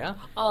Victoria.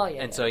 Oh,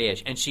 yeah. And so,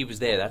 and she was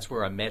there. That's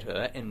where I met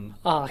her, and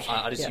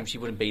I'd assume she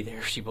wouldn't be there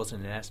if she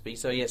wasn't an Aspie.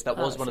 So, yes, that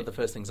was one of the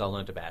first things I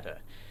learnt about her.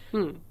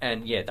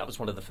 And, that was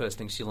one of the first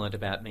things she learnt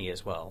about me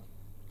as well.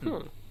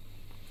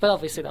 But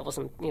obviously that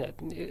wasn't,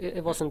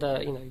 it wasn't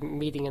a,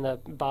 meeting in a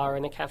bar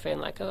in a cafe and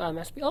like, oh, I'm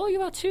Aspie. Oh,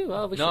 you are too.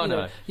 Oh,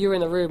 no. You were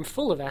in a room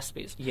full of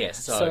Aspies.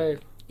 Yes.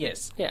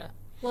 Yes. Yeah.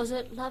 Was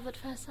it love at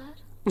first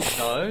sight?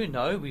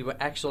 No, we were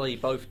actually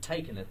both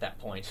taken at that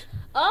point.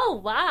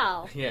 Oh,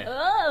 wow. Yeah.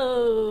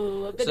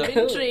 Oh, a bit of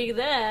intrigue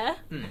there.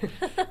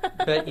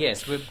 But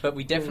yes,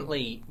 we're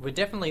definitely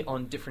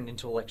on different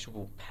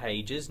intellectual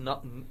pages.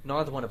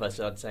 Neither one of us,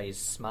 I'd say, is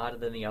smarter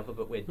than the other,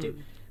 but we've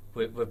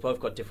both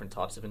got different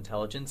types of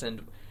intelligence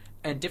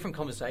and different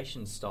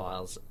conversation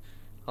styles.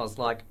 I was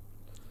like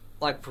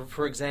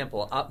for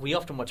example, we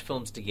often watch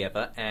films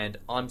together, and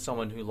I'm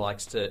someone who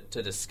likes to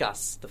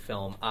discuss the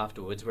film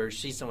afterwards, whereas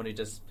she's someone who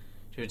just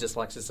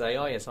likes to say,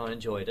 "Oh yes, I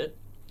enjoyed it."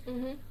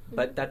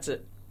 But that's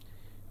it.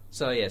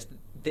 So yes,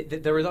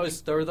 there are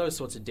those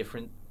sorts of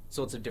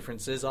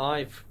differences.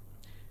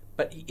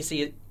 But you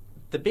see,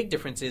 the big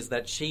difference is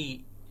that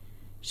she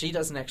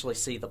doesn't actually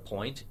see the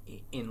point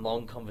in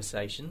long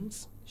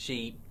conversations.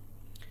 She's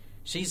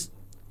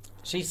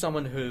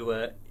someone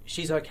who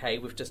she's okay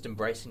with just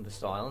embracing the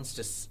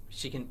silence.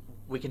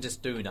 We can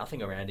just do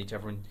nothing around each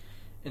other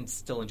and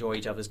still enjoy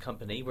each other's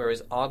company.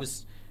 Whereas I'm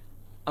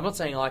not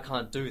saying I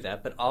can't do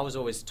that, but I was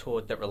always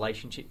taught that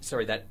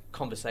that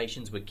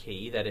conversations were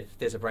key. That if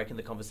there's a break in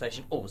the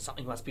conversation,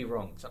 something must be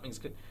wrong, something's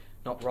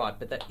not right.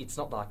 But it's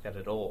not like that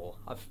at all.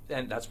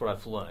 And that's what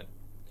I've learned.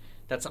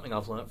 That's something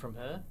I've learned from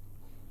her.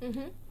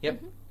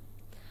 Yep.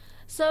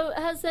 So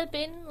has there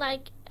been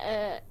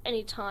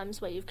any times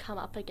where you've come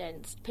up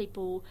against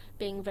people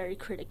being very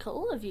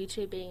critical of you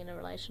two being in a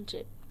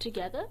relationship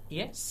together?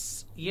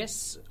 Yes.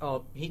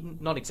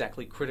 Not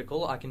exactly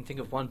critical. I can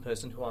think of one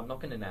person who I'm not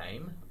going to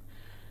name.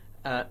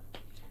 At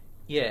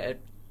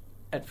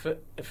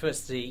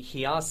first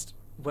he asked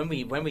when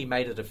we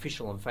made it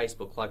official on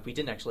Facebook. Like, we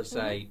didn't actually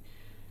say.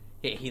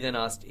 He then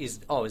asked, "Is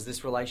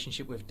this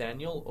relationship with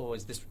Daniel, or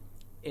is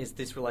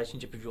this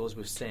relationship of yours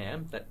with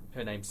Sam?" That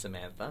her name's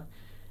Samantha.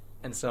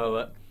 And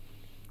so,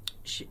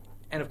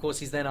 and of course,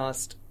 he then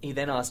asked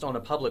on a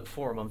public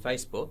forum on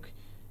Facebook,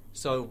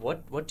 "So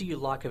what do you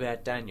like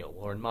about Daniel?"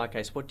 Or in my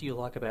case, "What do you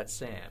like about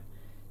Sam?"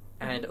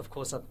 And of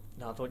course, I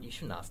thought, you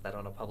shouldn't ask that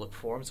on a public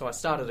forum. So I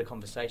started a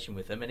conversation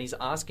with him, and he's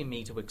asking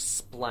me to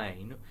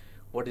explain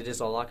what it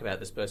is I like about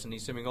this person.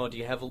 He's assuming, do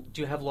you have a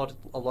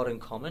lot in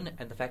common?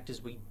 And the fact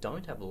is, we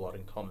don't have a lot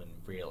in common,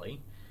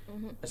 really.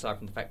 Aside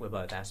from the fact we're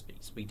both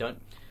Aspies, we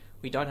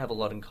don't have a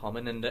lot in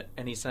common.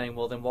 And he's saying,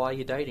 well, then why are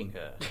you dating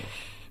her?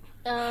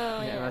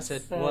 And I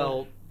said,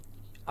 well,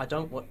 I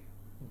don't want...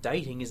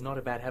 Dating is not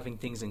about having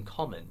things in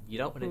common. You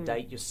don't want to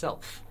date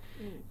yourself.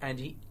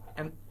 And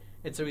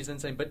so he's then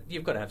saying, but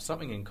you've got to have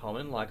something in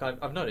common. Like,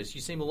 I've noticed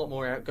you seem a lot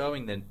more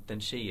outgoing than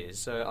she is.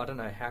 So I don't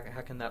know,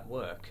 how can that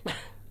work?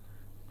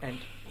 And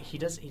he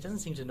doesn't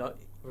seem to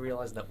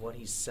realise that what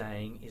he's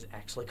saying is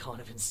actually kind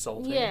of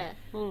insulting. Yeah.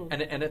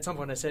 And at some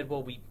point I said,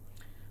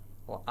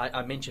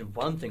 I mentioned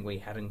one thing we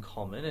had in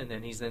common, and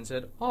then he's then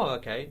said, "Oh,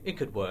 okay, it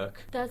could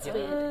work." That's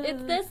weird.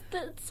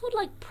 It's sort of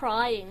like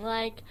prying.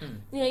 Like,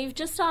 you've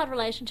just started a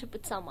relationship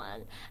with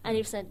someone, and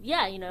you've said,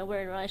 "Yeah,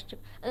 we're in a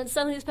relationship," and then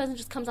suddenly this person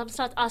just comes up and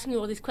starts asking you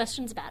all these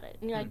questions about it,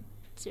 and you're like,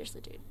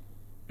 "Seriously,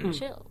 dude,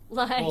 chill."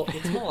 Well,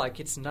 it's more like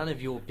it's none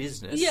of your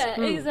business.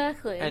 Yeah,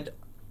 exactly.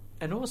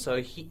 And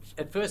also,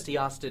 at first he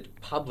asked it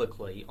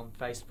publicly on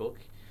Facebook,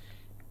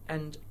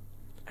 and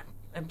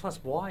plus,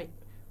 why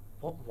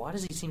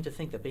does he seem to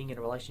think that being in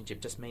a relationship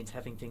just means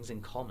having things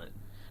in common?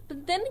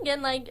 But then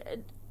again,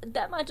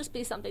 that might just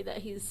be something that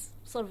he's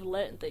sort of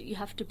learned, that you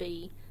have to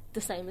be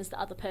the same as the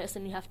other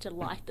person, you have to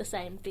like the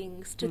same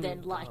things to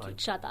then like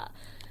each other,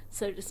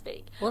 so to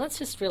speak. Well, that's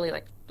just really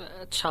like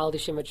a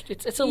childish image.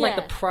 It's sort of like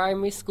the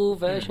primary school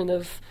version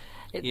of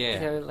it.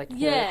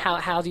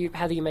 How do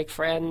you make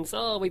friends?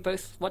 Oh, we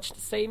both watch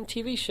the same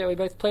TV show. We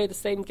both play the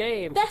same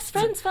game. Best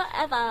friends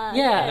forever.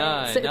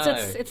 Yeah,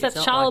 it's that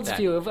child's like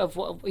that. view of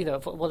what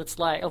of what it's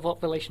like, of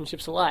what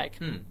relationships are like.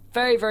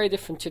 Very, very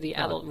different to the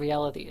adult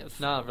reality of.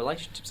 No,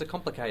 relationships are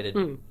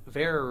complicated,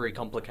 very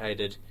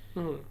complicated,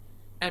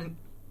 and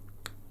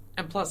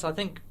plus, I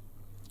think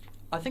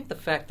the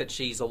fact that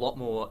she's a lot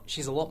more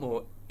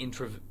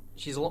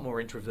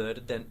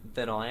introverted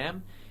than I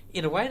am.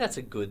 In a way, that's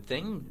a good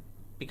thing.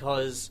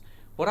 Because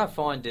what I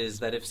find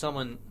is that if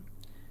I'm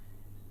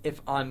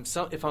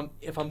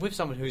with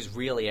someone who's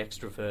really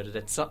extroverted,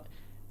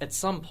 at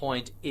some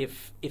point,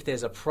 if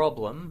there's a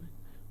problem,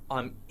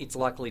 it's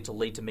likely to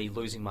lead to me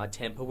losing my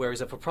temper. Whereas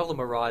if a problem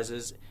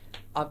arises,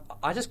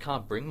 I just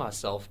can't bring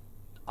myself.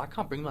 I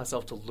can't bring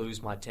myself to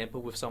lose my temper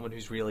with someone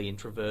who's really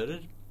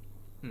introverted.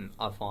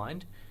 I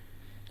find.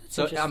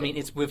 So I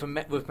mean,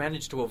 we've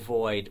managed to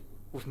avoid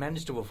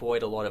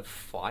a lot of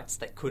fights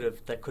that could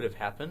have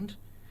happened.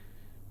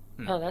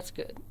 Oh, that's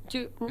good.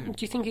 Do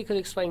you think you could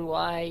explain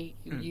why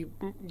you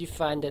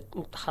find it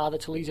harder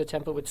to lose your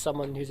temper with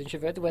someone who's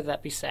introverted, whether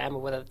that be Sam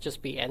or whether it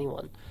just be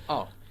anyone?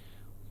 Oh,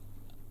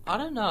 I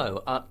don't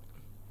know.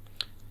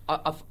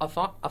 I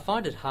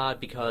find it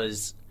hard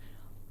because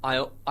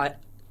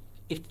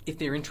if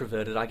they're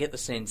introverted,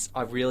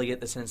 I really get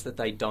the sense that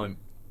they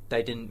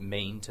didn't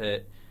mean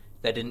to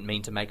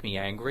make me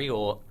angry,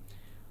 or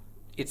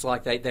it's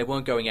like they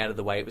weren't going out of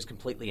the way. It was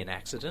completely an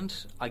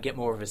accident. I get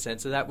more of a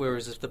sense of that.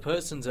 Whereas if the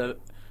person's a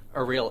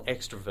real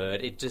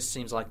extrovert, it just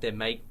seems like they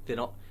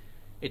don't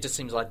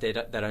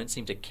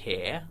seem to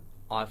care.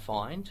 I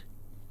find.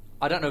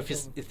 I don't know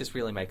if this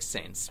really makes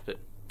sense, but.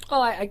 Oh,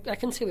 I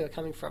can see where you're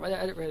coming from. I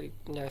don't really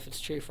know if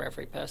it's true for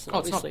every person,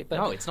 obviously.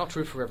 It's not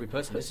true for every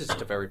person. This is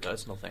just a very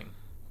personal thing.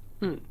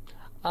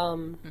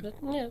 But,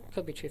 yeah, it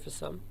could be true for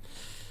some.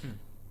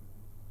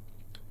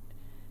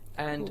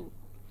 And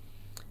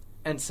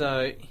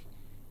so,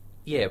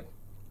 yeah.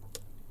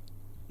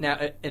 Now,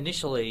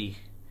 initially,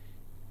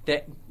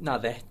 there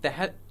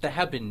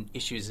have been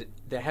issues.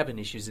 There have been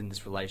issues in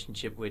this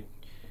relationship,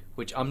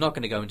 which I'm not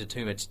going to go into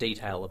too much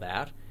detail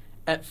about.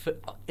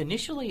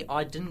 Initially,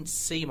 I didn't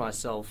see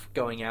myself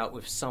going out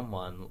with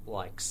someone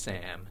like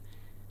Sam.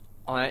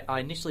 I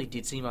initially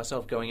did see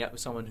myself going out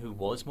with someone who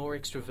was more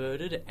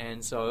extroverted,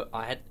 and so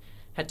I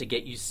had to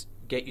get used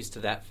to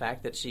that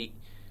fact that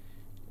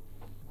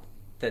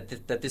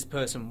that this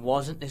person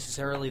wasn't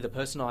necessarily the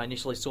person I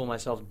initially saw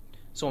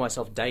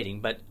myself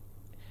dating, but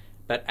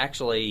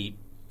actually,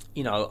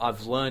 you know,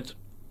 I've learnt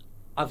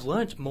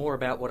more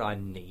about what I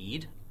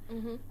need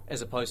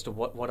as opposed to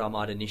what I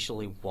might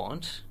initially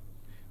want.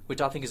 Which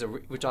I think is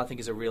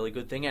a really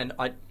good thing, and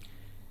I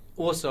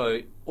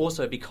also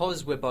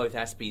because we're both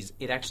Aspies,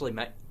 it actually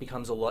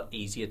becomes a lot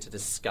easier to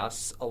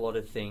discuss a lot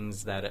of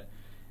things that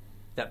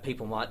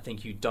people might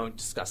think you don't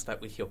discuss that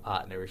with your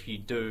partner. If you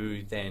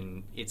do,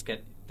 then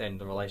then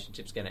the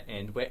relationship's going to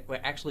end. We're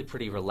actually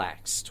pretty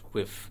relaxed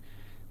with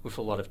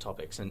a lot of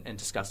topics and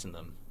discussing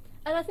them.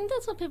 And I think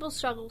that's what people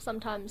struggle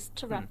sometimes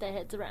to wrap their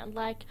heads around.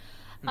 Like,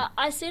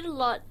 I see it a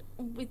lot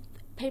with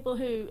people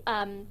who.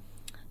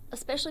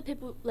 Especially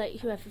people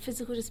like who have a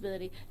physical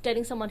disability,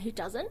 dating someone who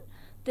doesn't.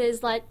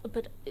 There's like,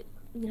 but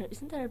you know,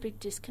 isn't there a big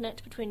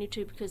disconnect between you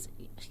two because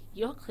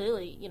you're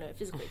clearly, you know,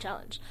 physically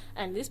challenged,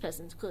 and this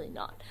person's clearly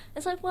not.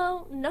 It's like,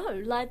 well,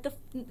 no, like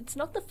it's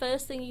not the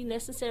first thing you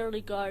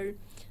necessarily go,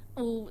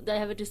 oh, they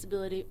have a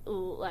disability,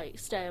 oh, like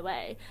stay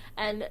away.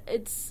 And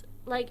it's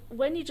like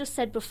when you just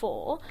said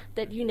before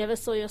that you never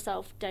saw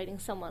yourself dating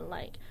someone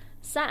like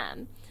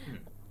Sam.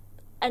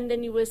 And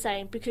then you were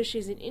saying because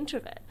she's an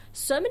introvert.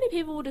 So many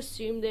people would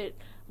assume that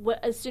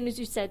as soon as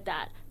you said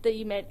that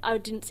you meant I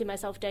didn't see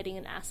myself dating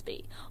an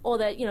Aspie, or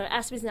that, you know,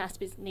 Aspies and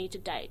Aspies need to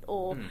date,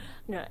 or,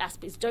 you know,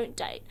 Aspies don't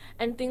date,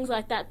 and things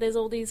like that. There's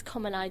all these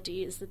common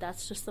ideas that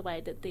that's just the way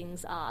that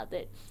things are,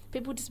 that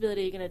people with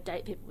disability are going to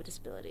date people with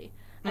disability,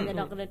 and they're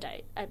not going to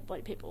date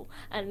able-bodied people.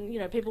 And, you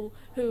know, people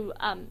who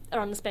are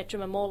on the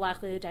spectrum are more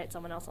likely to date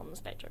someone else on the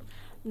spectrum.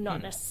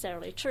 Not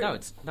necessarily true. No,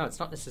 it's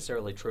not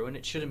necessarily true, and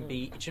it shouldn't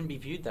be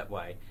viewed that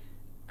way.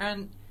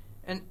 And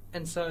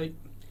so,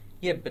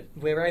 yeah, but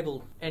we're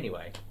able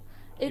anyway.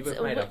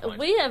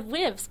 We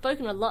have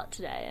spoken a lot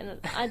today, and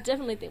I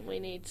definitely think we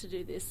need to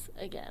do this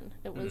again.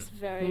 It was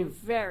very,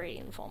 very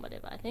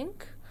informative, I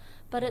think.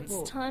 But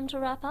it's time to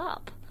wrap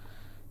up.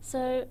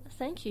 So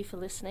thank you for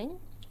listening.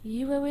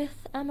 You were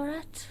with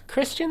Amorette,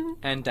 Christian,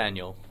 and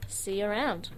Daniel. See you around.